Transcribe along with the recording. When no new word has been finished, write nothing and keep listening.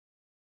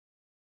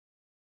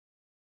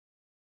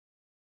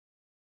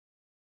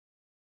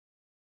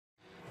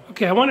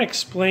Okay, I want to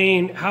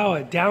explain how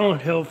a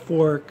downhill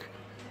fork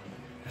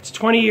that's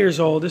 20 years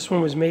old, this one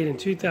was made in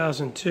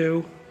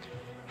 2002,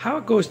 how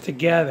it goes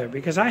together,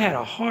 because I had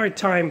a hard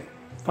time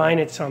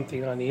finding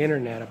something on the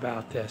internet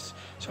about this.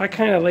 So I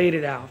kind of laid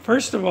it out.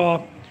 First of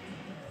all,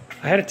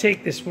 I had to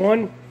take this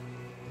one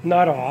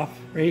nut off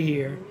right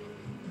here,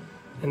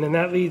 and then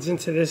that leads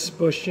into this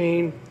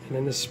bushing, and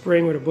then the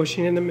spring with a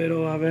bushing in the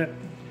middle of it,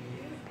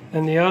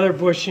 and the other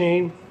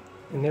bushing,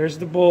 and there's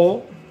the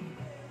bolt.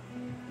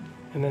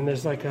 And then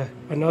there's like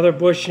another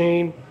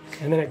bushing,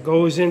 and then it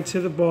goes into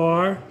the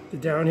bar, the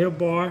downhill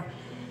bar.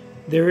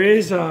 There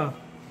is an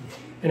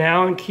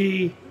Allen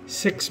key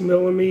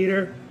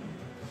 6mm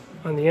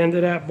on the end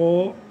of that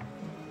bolt,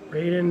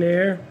 right in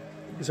there.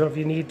 So if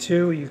you need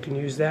to, you can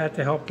use that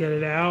to help get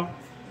it out.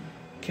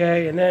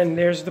 Okay, and then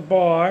there's the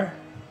bar.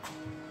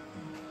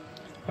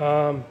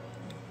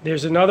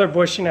 There's another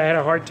bushing. I had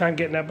a hard time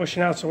getting that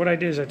bushing out, so what I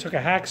did is I took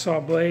a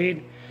hacksaw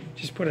blade,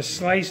 just put a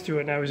slice through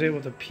it, and I was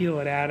able to peel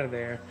it out of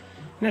there.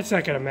 And that's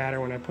not going to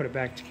matter when I put it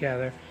back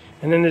together.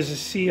 And then there's a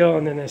seal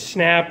and then a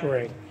snap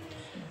ring.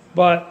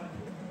 But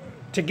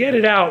to get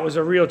it out was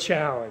a real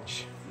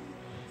challenge.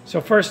 So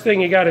first thing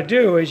you got to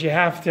do is you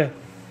have to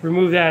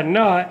remove that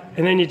nut,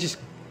 and then you just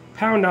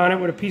pound on it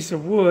with a piece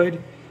of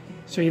wood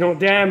so you don't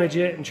damage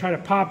it and try to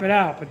pop it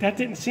out. But that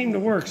didn't seem to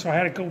work, so I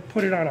had to go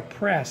put it on a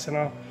press, and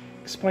I'll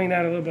explain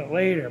that a little bit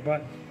later.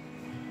 But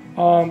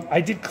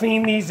I did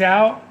clean these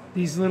out,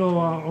 these little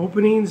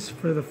openings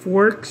for the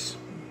forks,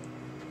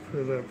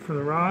 for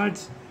the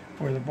rods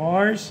or the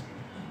bars.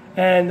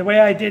 And the way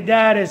I did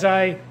that is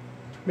I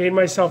made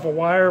myself a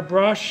wire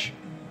brush.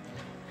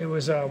 It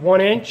was a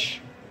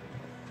 1-inch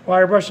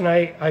wire brush, and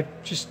I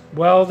just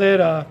welded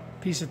a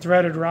piece of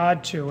threaded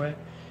rod to it,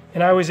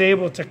 and I was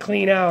able to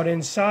clean out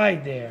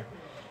inside there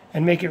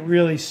and make it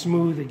really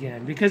smooth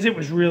again because it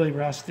was really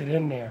rusted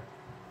in there.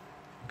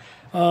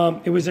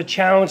 It was a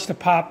challenge to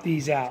pop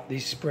these out,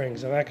 these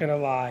springs, I'm not gonna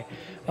lie.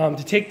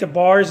 To take the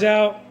bars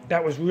out,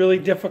 that was really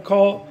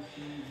difficult.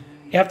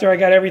 After I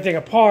got everything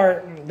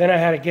apart, then I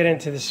had to get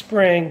into the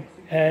spring,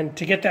 and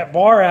to get that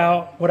bar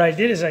out, what I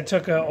did is I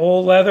took an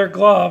old leather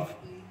glove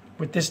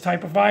with this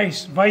type of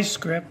vice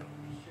grip,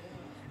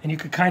 and you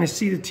could kind of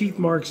see the teeth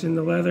marks in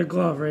the leather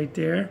glove right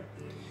there,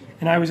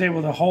 and I was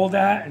able to hold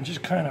that and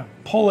just kind of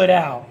pull it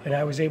out, and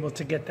I was able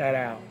to get that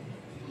out.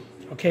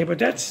 Okay, but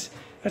that's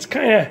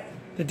kind of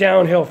the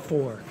downhill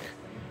fork,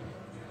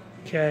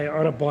 okay,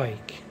 on a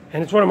bike,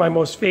 and it's one of my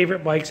most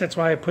favorite bikes. That's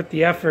why I put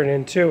the effort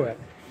into it.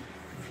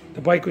 The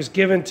bike was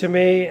given to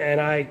me,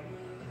 and I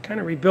kind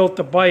of rebuilt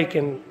the bike,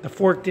 and the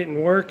fork didn't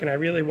work, and I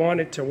really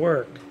wanted it to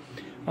work.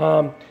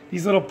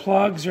 These little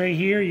plugs right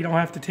here, you don't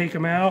have to take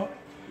them out.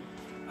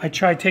 I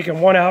tried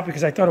taking one out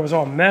because I thought it was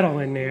all metal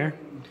in there.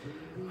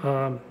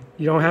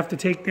 You don't have to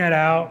take that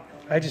out.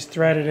 I just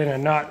threaded in a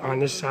nut on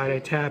this side. I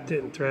tapped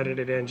it and threaded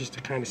it in just to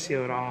kind of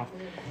seal it off.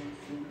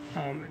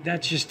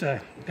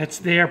 That's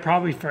there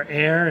probably for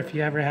air if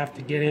you ever have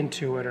to get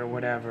into it or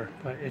whatever,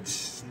 but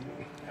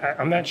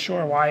I'm not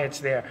sure why it's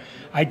there.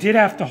 I did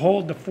have to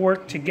hold the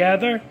fork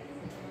together.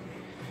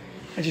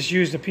 I just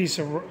used a piece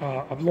of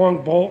a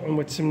long bolt and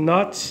with some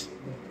nuts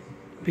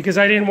because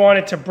I didn't want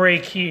it to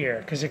break here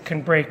because it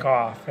can break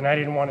off, and I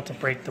didn't want it to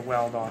break the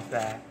weld off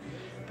that.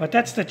 But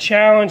that's the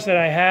challenge that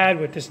I had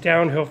with this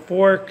downhill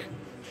fork.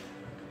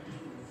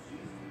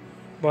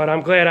 But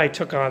I'm glad I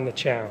took on the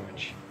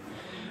challenge.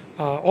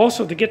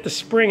 Also, to get the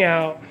spring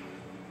out,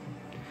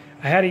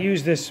 I had to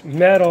use this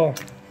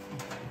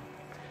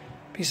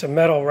piece of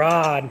metal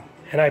rod,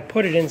 and I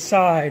put it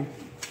inside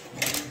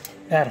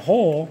that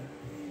hole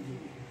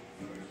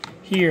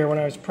here when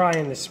I was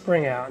prying the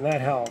spring out, and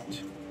that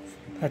helped.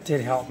 That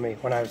did help me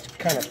when I was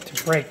kind of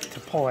to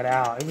pull it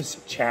out. It was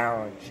a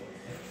challenge.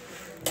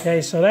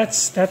 Okay, so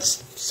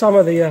that's some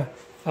of the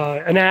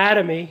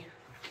anatomy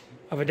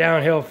of a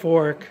downhill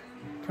fork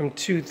from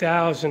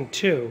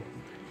 2002.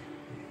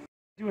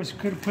 I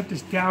could have put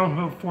this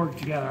downhill fork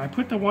together. I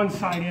put the one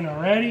side in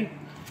already,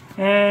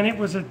 and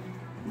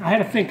I had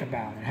to think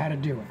about it, how to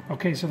do it.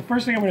 Okay, so the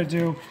first thing I'm going to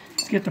do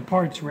is get the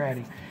parts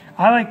ready.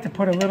 I like to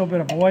put a little bit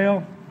of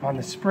oil on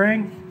the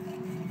spring.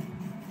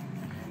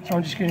 So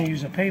I'm just going to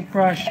use a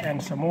paintbrush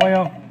and some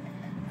oil.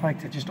 I like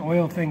to just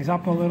oil things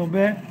up a little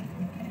bit.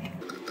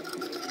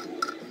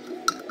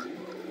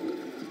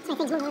 So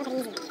things move a little bit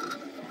easier.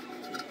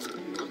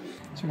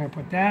 So I'm going to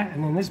put that,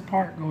 and then this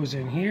part goes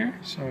in here.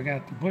 So I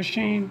got the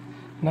bushing,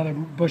 another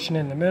bushing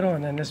in the middle,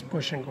 and then this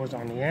bushing goes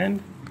on the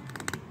end.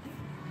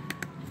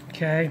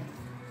 Okay.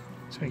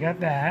 So we got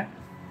that.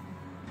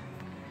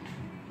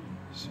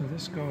 So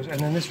this goes, and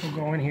then this will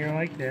go in here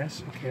like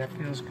this. Okay, that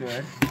feels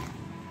good.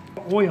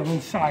 Oil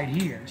inside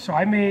here. So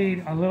I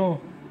made a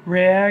little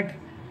rag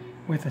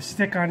with a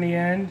stick on the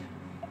end,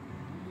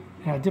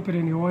 and I dip it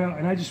in the oil,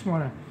 and I just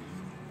want to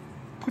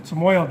put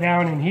some oil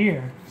down in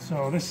here.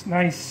 So this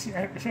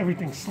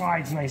everything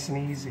slides nice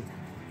and easy.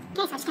 Okay,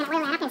 so I'm just going to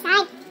oil that up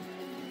inside.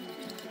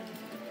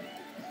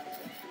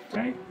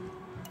 Okay.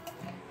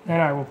 Then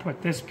I will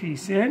put this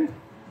piece in.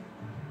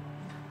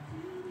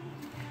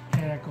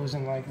 Okay, that goes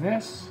in like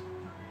this.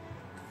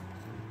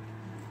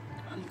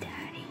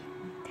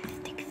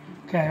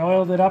 Okay, I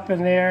oiled it up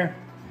in there.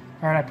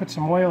 All right, I put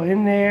some oil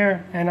in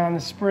there and on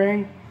the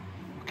spring.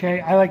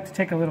 Okay, I like to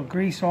take a little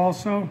grease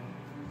also.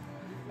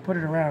 Put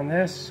it around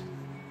this.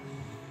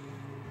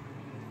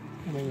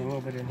 Maybe a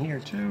little bit in here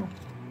too.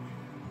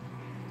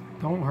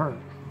 Don't hurt.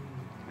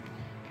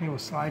 Okay, we'll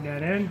slide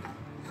that in.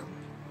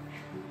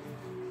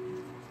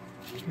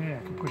 Okay, I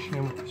can push it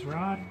in with this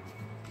rod.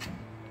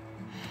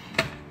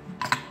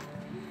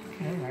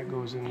 Okay, that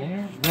goes in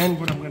there. Then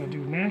what I'm going to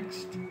do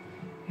next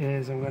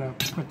is I'm going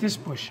to put this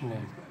bushing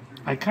in.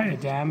 I kind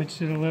of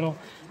damaged it a little.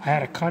 I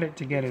had to cut it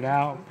to get it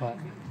out, but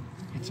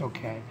it's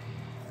okay.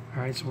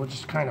 All right, so we'll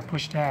just kind of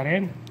push that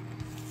in.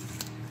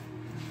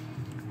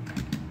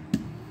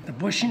 The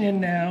bushing in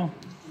now.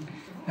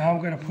 Now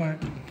I'm going to put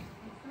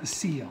the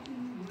seal.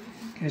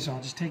 Okay, so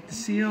I'll just take the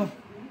seal.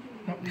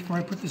 Oh, before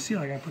I put the seal,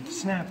 I got to put the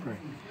snap ring.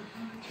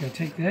 So I'm going to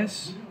take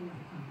this,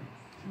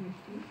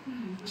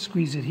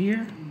 squeeze it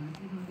here,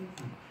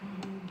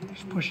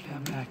 just push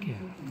that back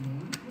in.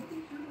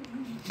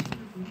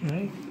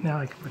 Okay, now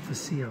I can put the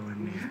seal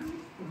in there.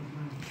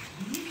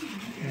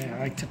 Okay, I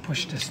like to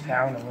push this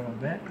down a little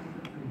bit.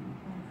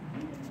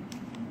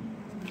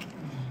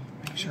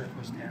 Make sure it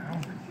goes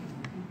down.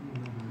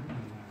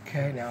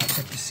 Okay, now I'll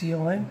put the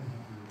seal in.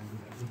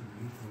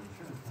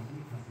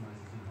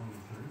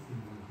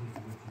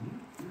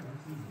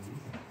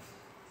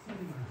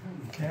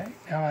 Okay,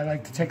 now I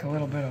like to take a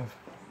little bit of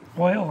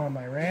oil on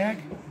my rag.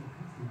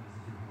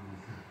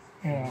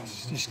 And I'll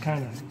just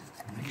kind of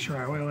make sure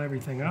I oil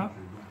everything up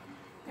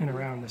and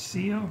around the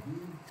seal.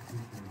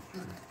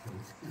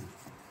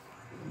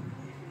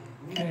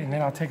 Okay, and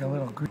then I'll take a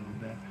little grease.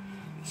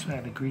 This way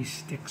the grease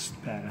sticks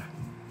better.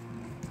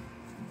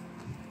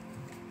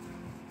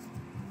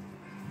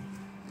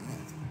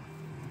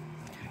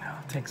 Okay, now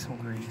I'll take some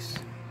grease.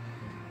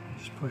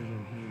 Just put it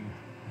in here.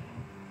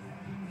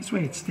 This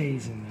way it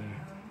stays in there.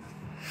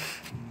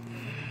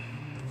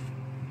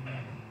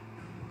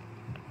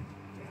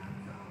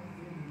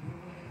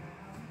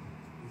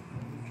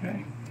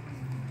 Okay.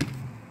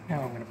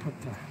 Now I'm going to put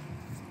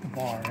the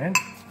bar in.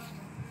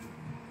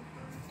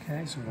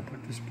 Okay, so I'm going to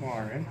put this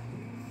bar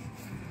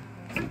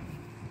in.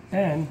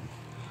 Then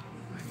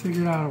I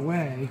figured out a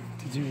way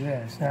to do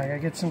this. Now I got to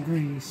get some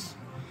grease,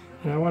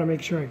 and I want to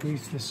make sure I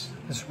grease this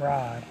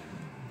rod.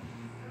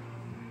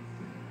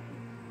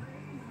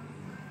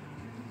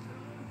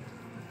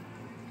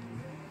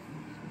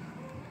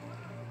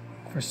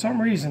 For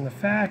some reason, the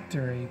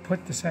factory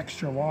put this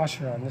extra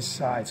washer on this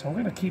side, so I'm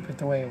going to keep it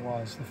the way it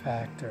was, the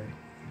factory.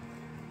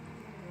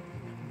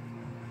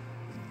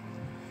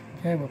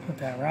 Okay, we'll put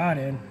that rod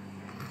in.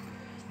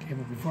 Okay,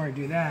 but before I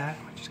do that,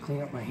 I'll just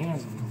clean up my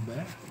hands a little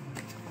bit.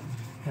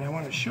 And I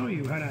want to show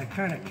you what I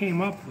kind of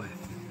came up with.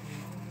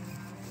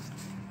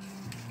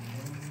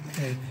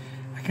 Okay,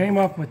 I came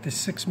up with the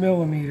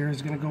 6mm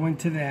is going to go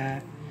into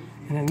that.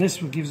 And then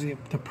this will gives you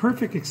the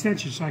perfect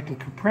extension so I can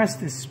compress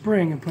this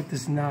spring and put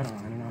this nut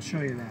on. And I'll show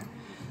you that.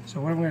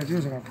 So what I'm going to do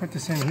is I'm going to put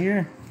this in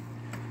here.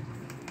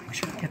 Make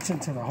sure it gets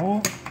into the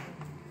hole.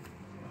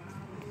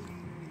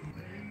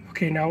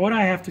 Okay, now what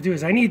I have to do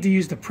is I need to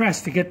use the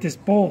press to get this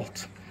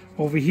bolt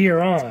over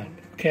here on.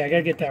 Okay, I got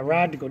to get that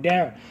rod to go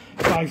down.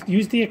 So I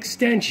use the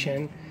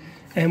extension.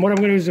 And what I'm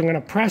going to do is I'm going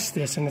to press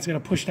this and it's going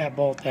to push that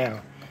bolt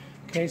down.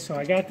 Okay, so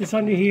I got this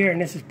under here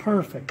and this is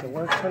perfect. It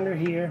works under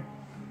here.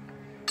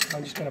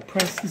 I'm just going to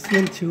press this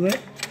into it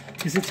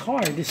because it's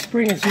hard. This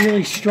spring is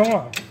really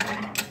strong.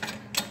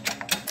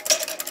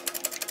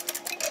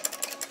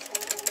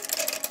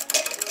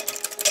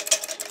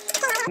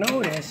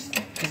 Notice,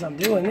 as I'm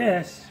doing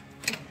this,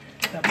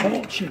 that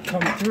bolt should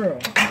come through.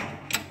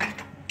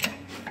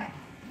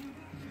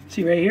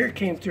 See right here, it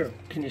came through.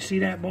 Can you see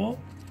that bolt?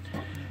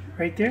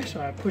 Right there,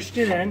 so I pushed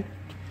it in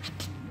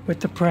with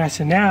the press,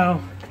 and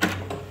now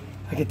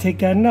I can take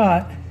that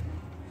nut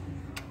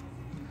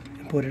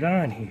and put it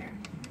on here.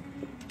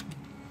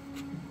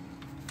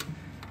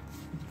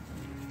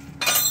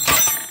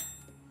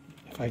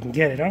 If I can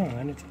get it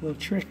on, it's a little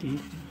tricky.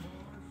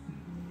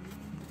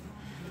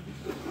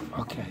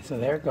 Okay, so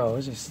there it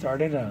goes. It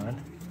started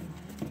on.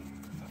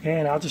 Okay,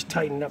 and I'll just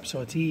tighten it up so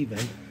it's even.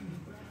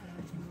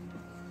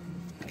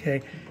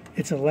 Okay,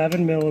 it's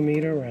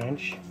 11mm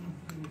wrench.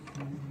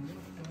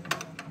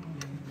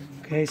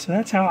 Okay, so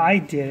that's how I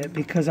did it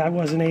because I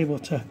wasn't able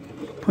to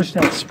push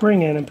that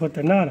spring in and put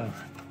the nut on.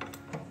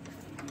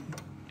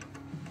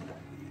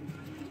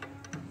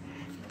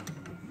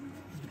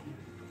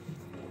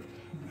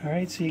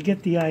 Alright, so you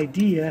get the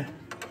idea.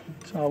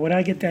 So when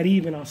I get that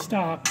even, I'll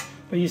stop.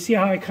 But you see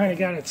how I kind of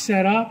got it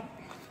set up?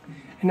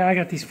 And now I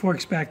got these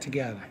forks back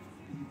together.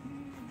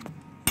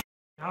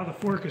 Now the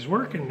fork is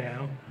working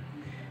now.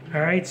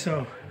 Alright,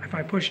 so if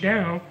I push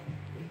down,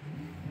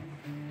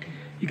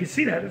 you can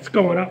see that it's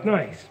going up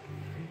nice.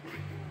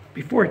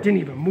 Before it didn't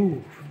even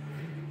move.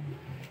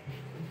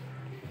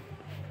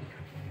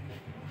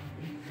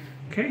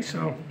 Okay,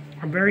 so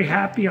I'm very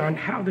happy on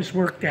how this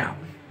worked out.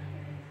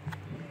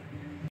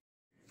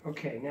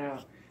 Okay,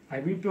 now I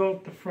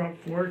rebuilt the front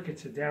fork.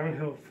 It's a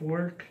downhill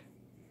fork.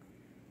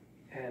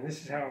 And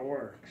this is how it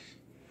works.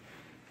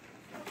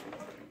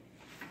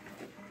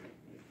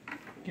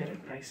 get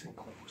it nice and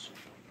close.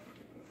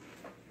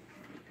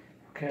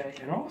 Okay,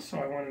 and also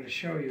I wanted to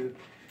show you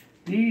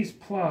these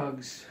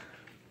plugs,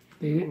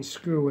 they didn't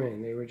screw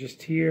in. They were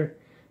just here.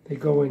 They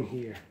go in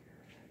here.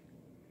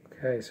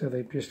 Okay, so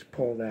they just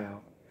pulled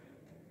out.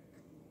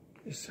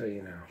 Just so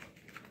you know.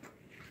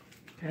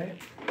 Okay,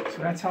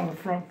 so that's how the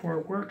front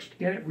port works. To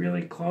get it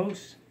really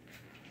close,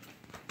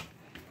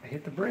 I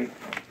hit the brake.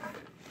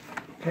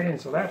 Okay, and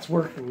so that's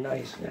working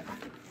nice now.